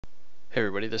Hey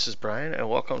everybody, this is Brian and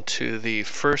welcome to the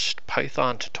first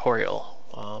Python tutorial.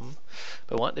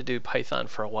 Been wanting to do Python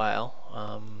for a while.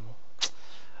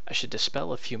 I should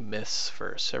dispel a few myths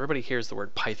first. Everybody hears the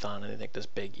word Python and they think this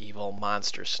big evil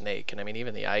monster snake, and I mean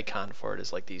even the icon for it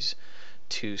is like these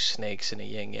two snakes in a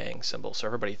yin-yang symbol, so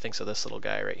everybody thinks of this little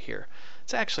guy right here.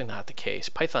 It's actually not the case.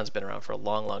 Python's been around for a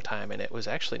long time, and it was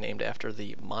actually named after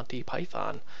the Monty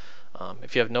Python.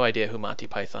 If you have no idea who Monty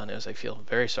Python is, I feel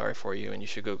very sorry for you, and you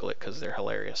should Google it because they're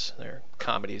hilarious. Their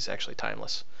comedy is actually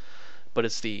timeless. But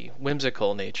it's the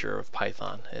whimsical nature of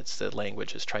Python. It's the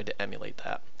language has tried to emulate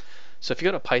that. So if you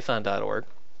go to python.org,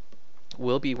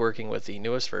 we'll be working with the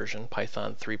newest version,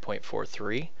 Python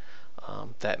 3.43.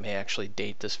 That may actually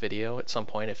date this video at some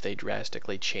point if they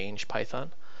drastically change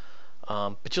Python.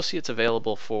 But you'll see it's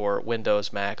available for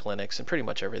Windows, Mac, Linux, and pretty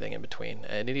much everything in between.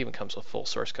 And it even comes with full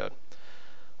source code.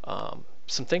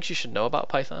 Some things you should know about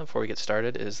Python before we get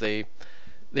started is they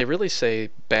really say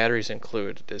batteries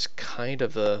included is kind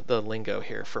of the lingo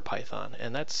here for Python,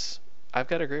 and I've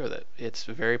got to agree with it. It's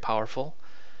very powerful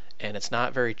and it's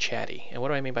not very chatty. And what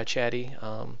do I mean by chatty?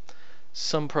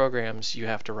 Some programs you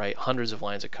have to write hundreds of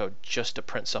lines of code just to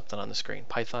print something on the screen.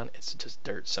 Python, it's just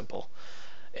dirt simple.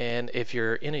 And if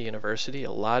you're in a university,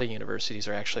 a lot of universities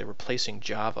are actually replacing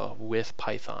Java with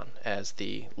Python as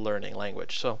the learning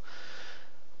language. So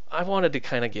I wanted to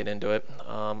kind of get into it.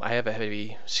 I have a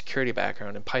heavy security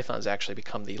background, and Python's actually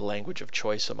become the language of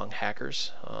choice among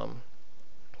hackers.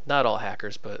 Not all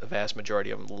hackers, but a vast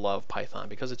majority of them love Python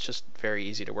because it's just very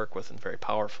easy to work with and very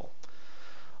powerful.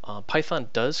 Python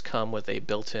does come with a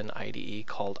built-in IDE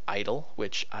called idle,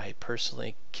 which I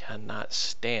personally cannot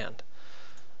stand,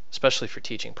 especially for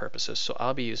teaching purposes. So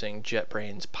I'll be using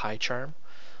JetBrains PyCharm.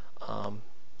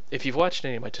 If you've watched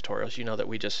any of my tutorials, you know that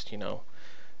we just,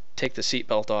 take the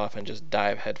seatbelt off and just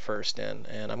dive headfirst in.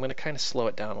 And I'm going to kind of slow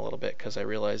it down a little bit because I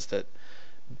realize that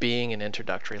being an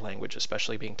introductory language,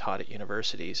 especially being taught at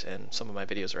universities, and some of my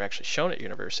videos are actually shown at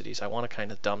universities, I want to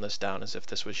kind of dumb this down as if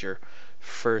this was your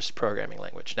first programming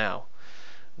language. Now,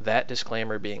 that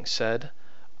disclaimer being said,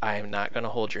 I am not going to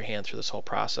hold your hand through this whole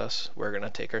process. We're going to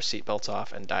take our seatbelts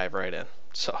off and dive right in.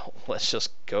 So let's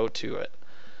just go to it.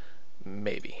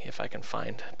 Maybe, if I can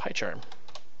find PyCharm.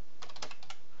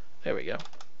 There we go.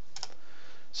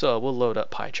 So we'll load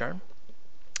up PyCharm.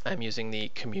 I'm using the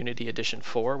Community Edition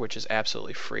 4, which is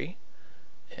absolutely free.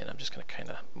 And I'm just going to kind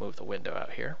of move the window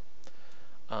out here.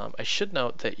 I should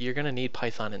note that you're going to need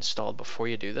Python installed before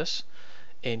you do this.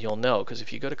 And you'll know, because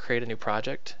if you go to create a new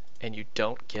project and you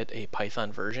don't get a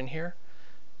Python version here,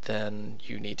 then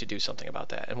you need to do something about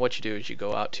that. And what you do is you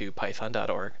go out to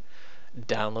python.org,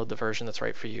 download the version that's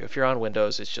right for you. If you're on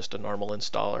Windows, it's just a normal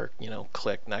installer.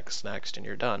 Click next, and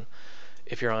you're done.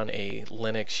 If you're on a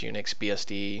Linux, Unix,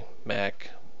 BSD,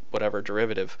 Mac, whatever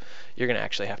derivative, you're going to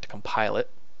actually have to compile it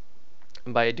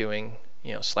by doing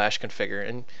 /configure.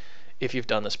 And if you've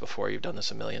done this before, you've done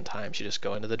this a million times, you just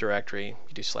go into the directory,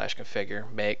 you do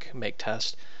 /configure, make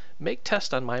test. Make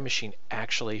test on my machine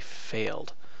actually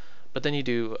failed, but then you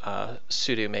do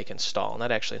sudo make install, and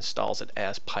that actually installs it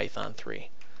as Python 3.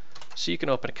 So you can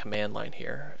open a command line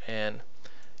here, and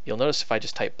you'll notice if I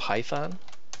just type Python,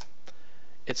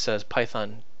 it says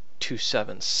Python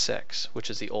 2.7.6, which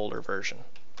is the older version.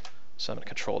 So I'm going to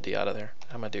Control D out of there.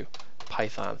 I'm going to do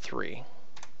Python 3.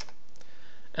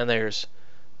 And there's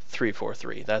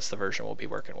 3.4.3. That's the version we'll be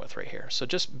working with right here. So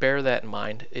just bear that in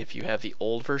mind. If you have the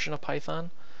old version of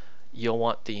Python, you'll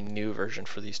want the new version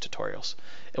for these tutorials.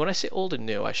 And when I say old and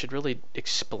new, I should really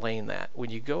explain that.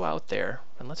 When you go out there,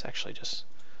 and let's actually just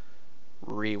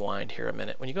rewind here a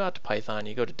minute. When you go out to Python,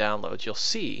 you go to downloads, you'll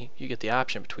see you get the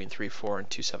option between 3.4 and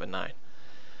 2.7.9.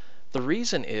 The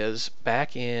reason is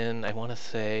back in, I want to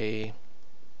say,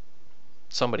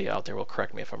 somebody out there will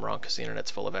correct me if I'm wrong because the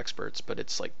internet's full of experts, but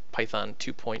it's like Python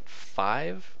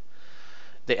 2.5.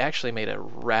 They actually made a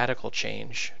radical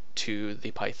change to the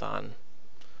Python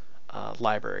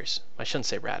libraries. I shouldn't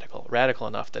say radical. Radical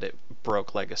enough that it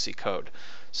broke legacy code.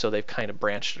 So they've kind of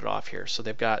branched it off here. So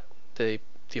they've got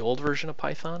the old version of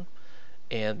Python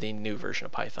and the new version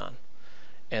of Python.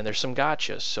 And there's some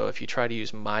gotchas, so if you try to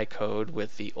use my code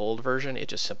with the old version, it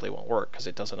just simply won't work because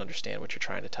it doesn't understand what you're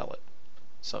trying to tell it.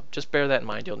 So just bear that in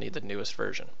mind, you'll need the newest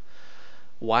version.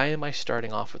 Why am I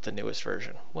starting off with the newest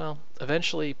version? Well,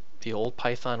 eventually the old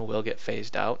Python will get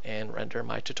phased out and render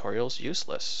my tutorials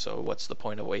useless, so what's the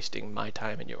point of wasting my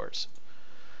time and yours?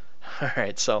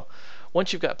 Alright, so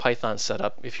once you've got Python set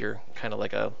up, if you're kind of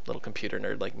like a little computer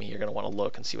nerd like me, you're going to want to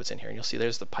look and see what's in here. And you'll see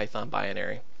there's the Python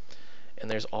binary. And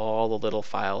there's all the little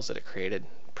files that it created.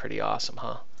 Pretty awesome,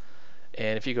 huh?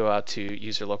 And if you go out to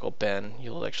user local bin,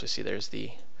 you'll actually see there's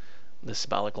the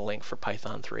symbolic link for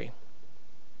Python 3.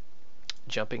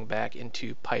 jumping back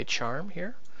into PyCharm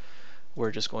here,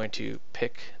 we're just going to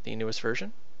pick the newest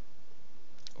version.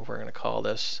 We're going to call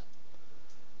this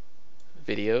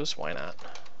videos. Why not?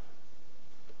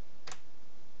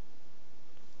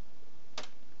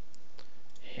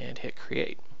 And hit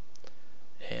create.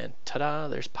 And ta-da,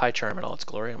 there's PyCharm in all its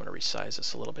glory. I'm going to resize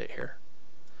this a little bit here.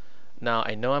 Now,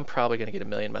 I know I'm probably going to get a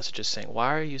million messages saying,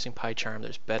 why are you using PyCharm?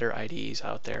 There's better IDEs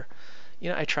out there. You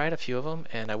know, I tried a few of them,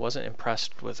 and I wasn't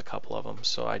impressed with a couple of them,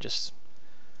 so I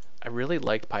really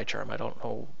liked PyCharm. I don't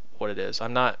know what it is.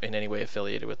 I'm not in any way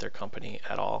affiliated with their company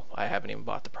at all. I haven't even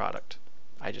bought the product.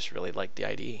 I just really liked the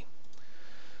IDE.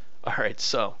 All right,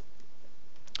 so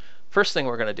first thing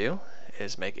we're going to do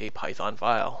is make a Python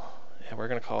file, and we're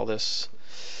going to call this,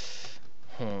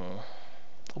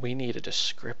 we need a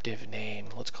descriptive name.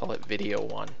 Let's call it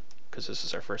video1, because this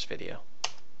is our first video.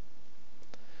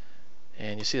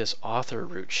 And you see this author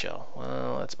root shell.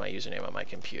 Well, that's my username on my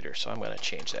computer, so I'm going to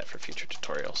change that for future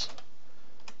tutorials.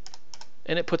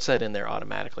 And it puts that in there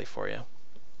automatically for you.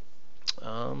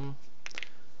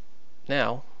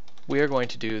 Now, we are going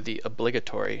to do the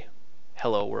obligatory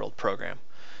Hello World program.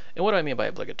 And what do I mean by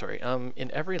obligatory?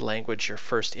 In every language, your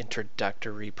first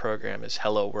introductory program is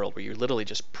Hello World, where you literally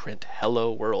just print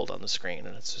Hello World on the screen,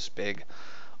 and it's this big,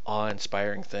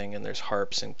 awe-inspiring thing, and there's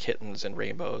harps and kittens and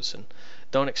rainbows, and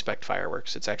don't expect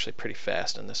fireworks. It's actually pretty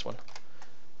fast in this one.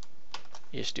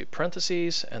 You just do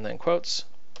parentheses and then quotes,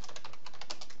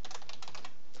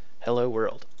 Hello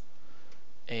World.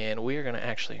 And we are going to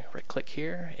actually right-click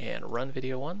here and run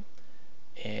video 1,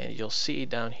 and you'll see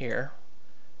down here,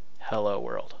 Hello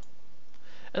World.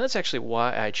 And that's actually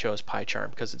why I chose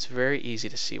PyCharm, because it's very easy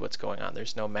to see what's going on.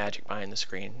 There's no magic behind the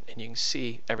screen, and you can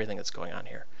see everything that's going on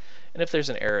here. And if there's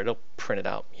an error, it'll print it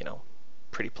out, you know,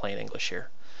 pretty plain English here.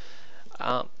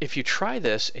 If you try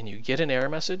this and you get an error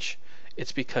message,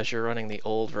 it's because you're running the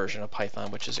old version of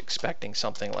Python, which is expecting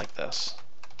something like this.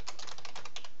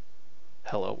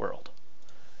 Hello World.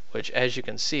 Which, as you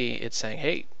can see, it's saying,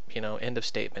 hey, you know, end of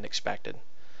statement expected.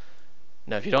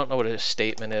 Now, if you don't know what a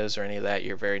statement is or any of that,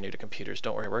 you're very new to computers.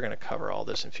 Don't worry, we're going to cover all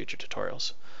this in future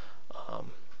tutorials.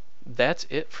 That's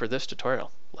it for this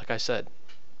tutorial. Like I said,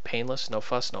 painless, no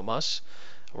fuss, no muss.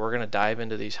 We're going to dive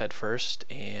into these head first,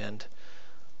 and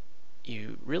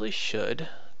you really should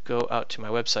go out to my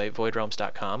website,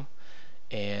 voidrealms.com,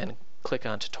 and click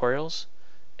on tutorials.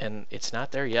 And it's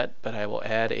not there yet, but I will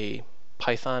add a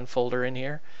Python folder in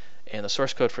here, and the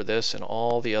source code for this and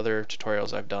all the other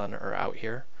tutorials I've done are out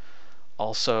here.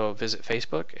 Also, visit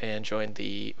Facebook and join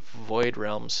the Void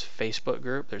Realms Facebook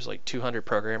group. There's like 200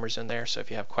 programmers in there, so if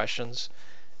you have questions,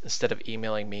 instead of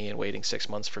emailing me and waiting 6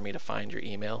 months for me to find your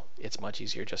email, it's much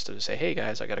easier just to say, hey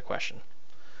guys, I got a question.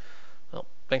 Well,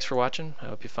 thanks for watching. I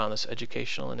hope you found this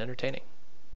educational and entertaining.